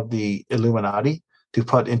scheme of the Illuminati to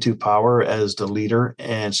put into power as the leader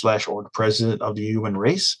and / or the president of the human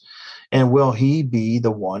race? And will he be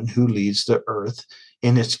the one who leads the earth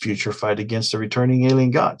in its future fight against the returning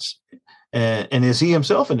alien gods? And is he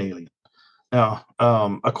himself an alien? Now,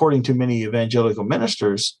 according to many evangelical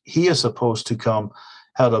ministers, he is supposed to come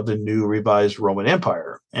out of the new revised Roman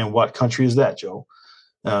Empire. And what country is that, Joe?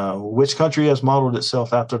 Which country has modeled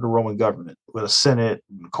itself after the Roman government with a Senate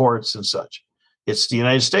and courts and such? It's the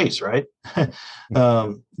United States, right?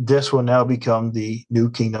 This will now become the new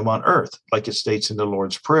kingdom on earth, like it states in the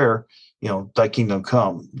Lord's Prayer, thy kingdom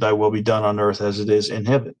come, thy will be done on earth as it is in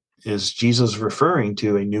heaven. Is Jesus referring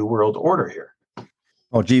to a new world order here?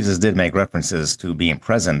 Well, Jesus did make references to being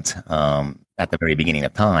present at the very beginning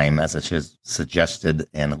of time, as it is suggested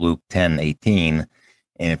in Luke 10:18.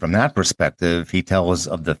 And from that perspective, he tells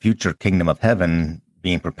of the future kingdom of heaven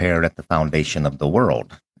being prepared at the foundation of the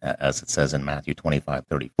world, as it says in Matthew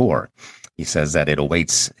 25:34. He says that it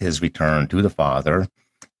awaits his return to the Father,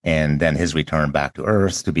 and then his return back to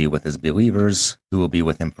earth to be with his believers who will be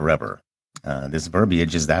with him forever. This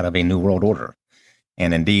verbiage is that of a new world order.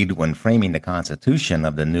 And indeed, when framing the Constitution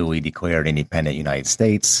of the newly declared independent United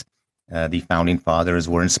States, the founding fathers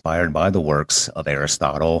were inspired by the works of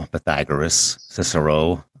Aristotle, Pythagoras,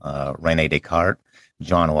 Cicero, René Descartes,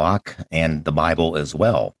 John Locke, and the Bible as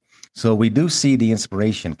well. So we do see the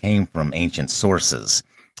inspiration came from ancient sources,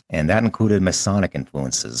 and that included Masonic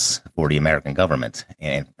influences for the American government.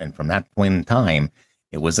 And from that point in time,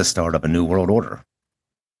 it was the start of a new world order.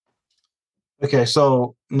 Okay,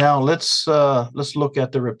 so now let's look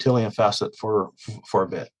at the reptilian facet for a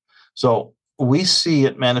bit. So we see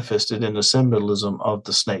it manifested in the symbolism of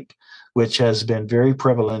the snake, which has been very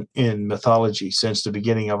prevalent in mythology since the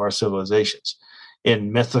beginning of our civilizations.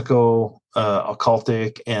 In mythical,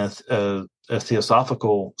 occultic, and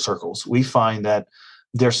theosophical circles, we find that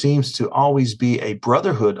there seems to always be a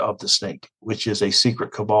brotherhood of the snake, which is a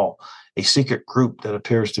secret cabal, a secret group that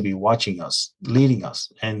appears to be watching us, leading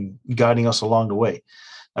us, and guiding us along the way.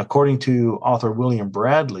 According to author William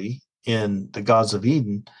Bradley in The Gods of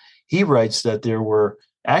Eden, he writes that there were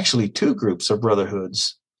actually two groups of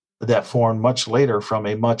brotherhoods that formed much later from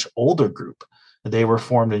a much older group. They were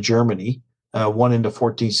formed in Germany, one in the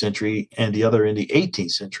 14th century and the other in the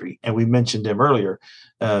 18th century. And we mentioned them earlier.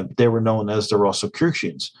 They were known as the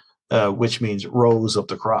Rosicrucians, which means rose of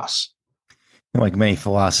the cross. Like many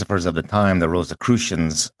philosophers of the time, the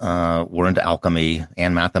Rosicrucians were into alchemy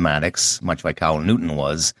and mathematics, much like how Newton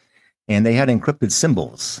was, and they had encrypted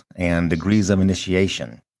symbols and degrees of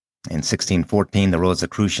initiation. In 1614, the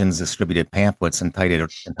Rosicrucians distributed pamphlets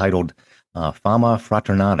entitled Fama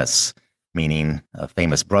Fraternatus, meaning a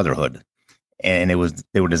famous brotherhood. And they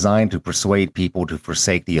were designed to persuade people to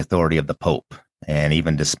forsake the authority of the Pope and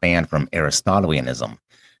even disband from Aristotelianism,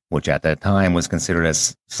 which at that time was considered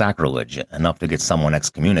as sacrilege, enough to get someone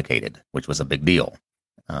excommunicated, which was a big deal.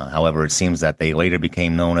 However, it seems that they later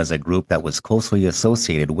became known as a group that was closely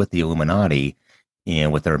associated with the Illuminati,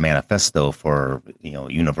 with their manifesto for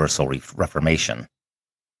universal reformation.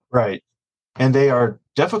 Right. And they are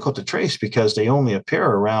difficult to trace because they only appear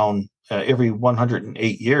around every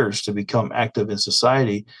 108 years to become active in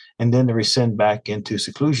society, and then they rescind back into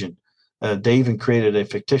seclusion. They even created a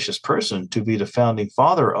fictitious person to be the founding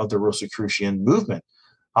father of the Rosicrucian movement,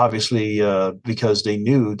 obviously because they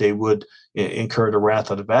knew they would incur the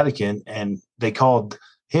wrath of the Vatican, and they called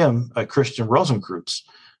him a Christian Rosenkreuz.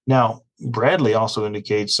 Now, Bradley also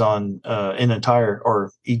indicates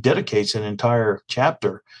he dedicates an entire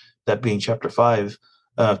chapter, that being chapter 5,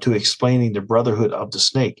 to explaining the Brotherhood of the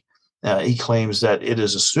Snake. He claims that it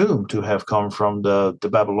is assumed to have come from the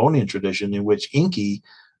Babylonian tradition, in which Enki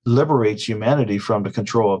liberates humanity from the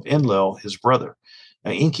control of Enlil, his brother.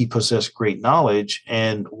 Enki possessed great knowledge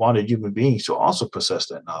and wanted human beings to also possess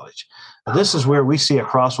that knowledge. This is where we see a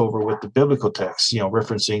crossover with the biblical texts,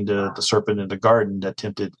 referencing the serpent in the garden that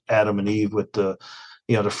tempted Adam and Eve with the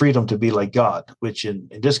freedom to be like God, which in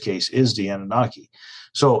this case is the Anunnaki.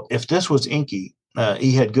 So if this was Enki,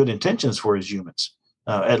 he had good intentions for his humans.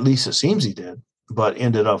 At least it seems he did, but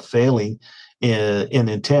ended up failing in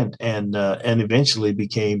intent, and eventually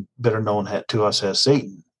became better known to us as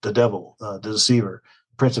Satan, the devil, the deceiver,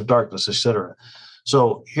 prince of darkness, etc.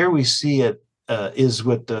 So here we see it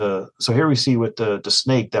with the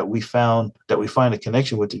snake that we find a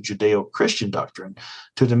connection with the Judeo-Christian doctrine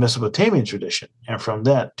to the Mesopotamian tradition, and from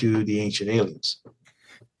that to the ancient aliens.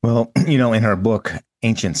 Well, in her book,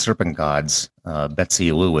 Ancient Serpent Gods,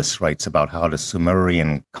 Betsy Lewis writes about how the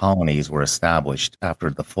Sumerian colonies were established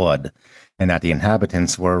after the flood, and that the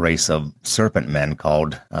inhabitants were a race of serpent men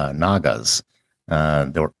called Nagas.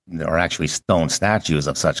 There are actually stone statues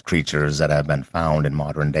of such creatures that have been found in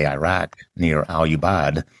modern-day Iraq near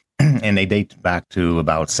Al-Ubad, and they date back to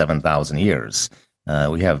about 7,000 years.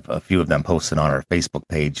 We have a few of them posted on our Facebook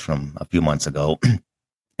page from a few months ago.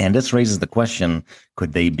 And this raises the question,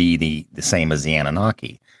 could they be the same as the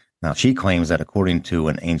Anunnaki? Now, she claims that according to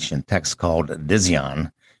an ancient text called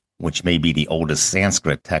Dizyan, which may be the oldest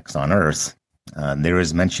Sanskrit text on Earth, there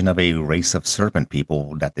is mention of a race of serpent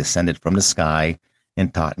people that descended from the sky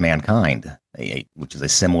and taught mankind, which is a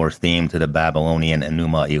similar theme to the Babylonian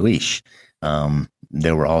Enuma Elish.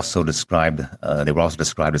 They were also described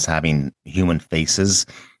as having human faces,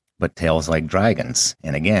 but tails like dragons.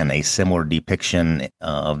 And again, a similar depiction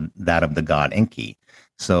of that of the god Enki.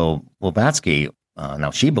 So Blavatsky,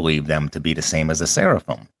 now she believed them to be the same as the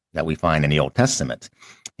seraphim that we find in the Old Testament.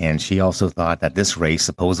 And she also thought that this race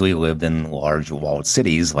supposedly lived in large walled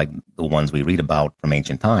cities like the ones we read about from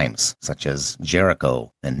ancient times, such as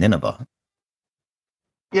Jericho and Nineveh.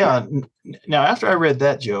 Yeah. Now, after I read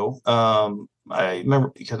that, Joe, I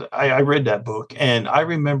remember because I read that book, and I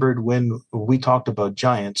remembered when we talked about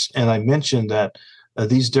giants, and I mentioned that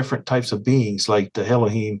these different types of beings, like the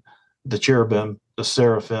Elohim, the cherubim, the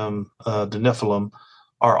seraphim, the Nephilim,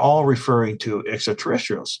 are all referring to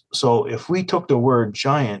extraterrestrials. So if we took the word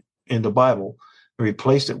giant in the Bible and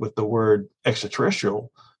replaced it with the word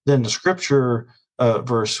extraterrestrial, then the scripture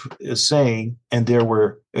verse is saying, and there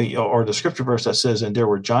were, or the scripture verse that says, and there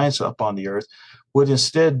were giants up on the earth, would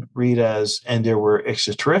instead read as, and there were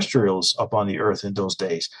extraterrestrials up on the earth in those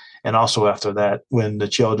days. And also after that, when the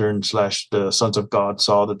children / the sons of God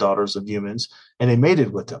saw the daughters of humans, and they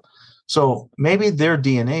mated with them. So maybe their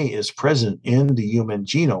DNA is present in the human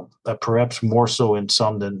genome, perhaps more so in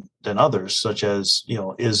some than others, such as,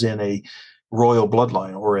 is in a royal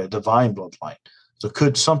bloodline or a divine bloodline. So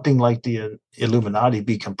could something like the Illuminati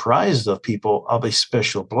be comprised of people of a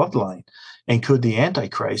special bloodline? And could the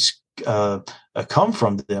Antichrist come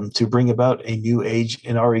from them to bring about a new age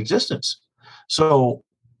in our existence? So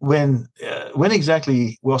when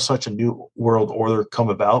exactly will such a new world order come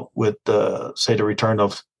about with, say, the return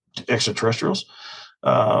of extraterrestrials?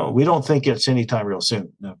 We don't think it's anytime real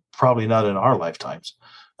soon, probably not in our lifetimes.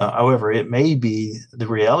 However, it may be the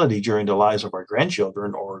reality during the lives of our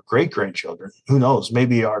grandchildren or great-grandchildren. Who knows?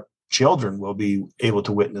 Maybe our children will be able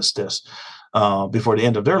to witness this before the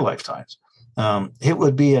end of their lifetimes. It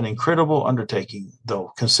would be an incredible undertaking,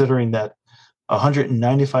 though, considering that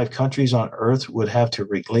 195 countries on Earth would have to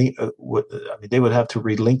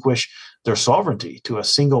relinquish their sovereignty to a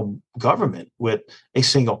single government with a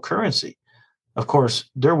single currency. Of course,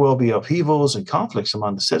 there will be upheavals and conflicts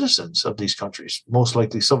among the citizens of these countries, most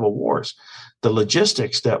likely civil wars. The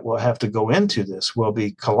logistics that will have to go into this will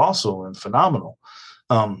be colossal and phenomenal.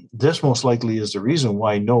 This most likely is the reason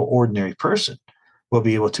why no ordinary person will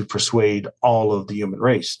be able to persuade all of the human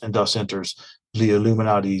race and thus enters the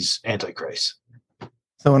Illuminati's Antichrist.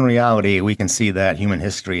 So in reality, we can see that human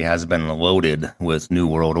history has been loaded with new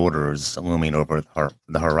world orders looming over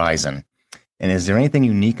the horizon. And is there anything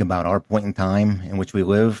unique about our point in time in which we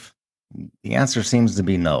live? The answer seems to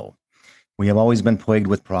be no. We have always been plagued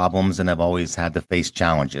with problems and have always had to face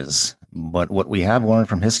challenges. But what we have learned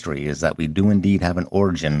from history is that we do indeed have an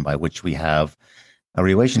origin by which we have a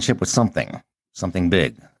relationship with something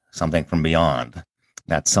big, something from beyond.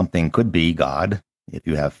 That something could be God, if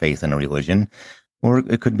you have faith in a religion, or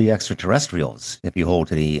it could be extraterrestrials, if you hold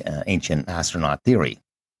to the ancient astronaut theory.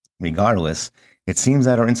 Regardless, it seems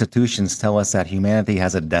that our institutions tell us that humanity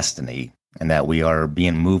has a destiny and that we are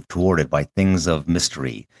being moved toward it by things of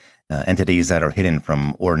mystery, entities that are hidden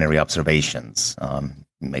from ordinary observations.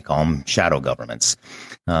 You may call them shadow governments.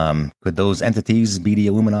 Could those entities be the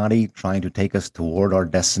Illuminati trying to take us toward our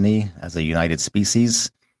destiny as a united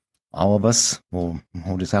species? All of us, we'll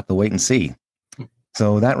just have to wait and see.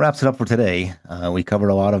 So that wraps it up for today. We covered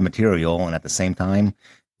a lot of material, and at the same time,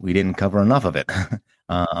 we didn't cover enough of it.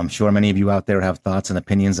 I'm sure many of you out there have thoughts and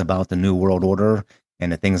opinions about the New World Order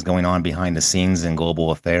and the things going on behind the scenes in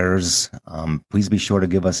global affairs. Please be sure to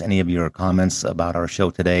give us any of your comments about our show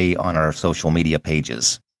today on our social media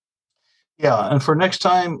pages. Yeah, and for next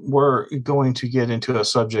time, we're going to get into a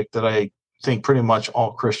subject that I think pretty much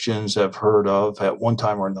all Christians have heard of at one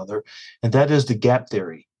time or another, and that is the gap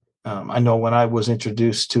theory. I know when I was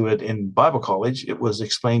introduced to it in Bible college, it was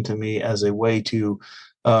explained to me as a way to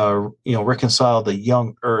reconcile the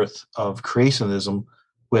young earth of creationism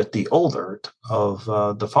with the old earth of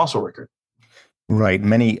the fossil record. Right.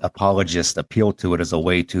 Many apologists appeal to it as a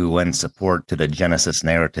way to lend support to the Genesis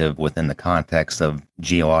narrative within the context of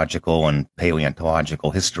geological and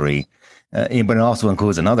paleontological history. But it also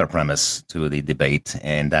includes another premise to the debate,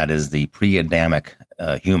 and that is the pre-Adamic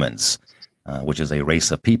humans, which is a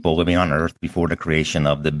race of people living on Earth before the creation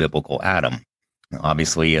of the biblical Adam.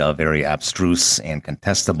 Obviously, a very abstruse and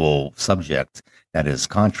contestable subject that is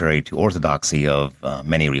contrary to orthodoxy of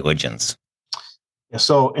many religions.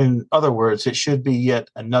 So, in other words, it should be yet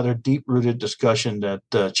another deep-rooted discussion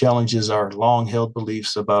that challenges our long-held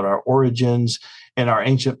beliefs about our origins and our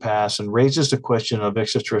ancient past and raises the question of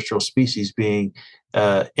extraterrestrial species being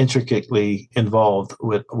intricately involved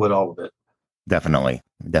with all of it. Definitely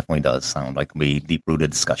does sound like a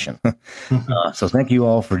deep-rooted discussion. So thank you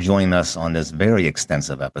all for joining us on this very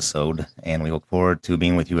extensive episode, and we look forward to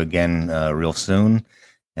being with you again real soon.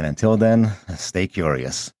 And until then, stay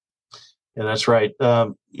curious. Yeah, that's right.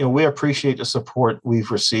 We appreciate the support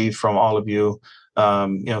we've received from all of you.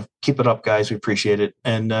 Keep it up, guys. We appreciate it.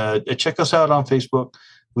 And check us out on Facebook.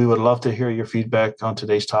 We would love to hear your feedback on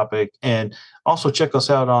today's topic. And also check us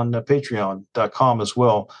out on patreon.com as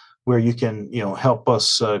well, where you can, help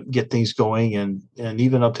us get things going and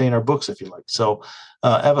even obtain our books if you like. So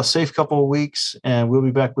have a safe couple of weeks, and we'll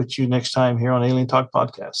be back with you next time here on Alien Talk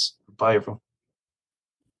Podcast. Bye, everyone.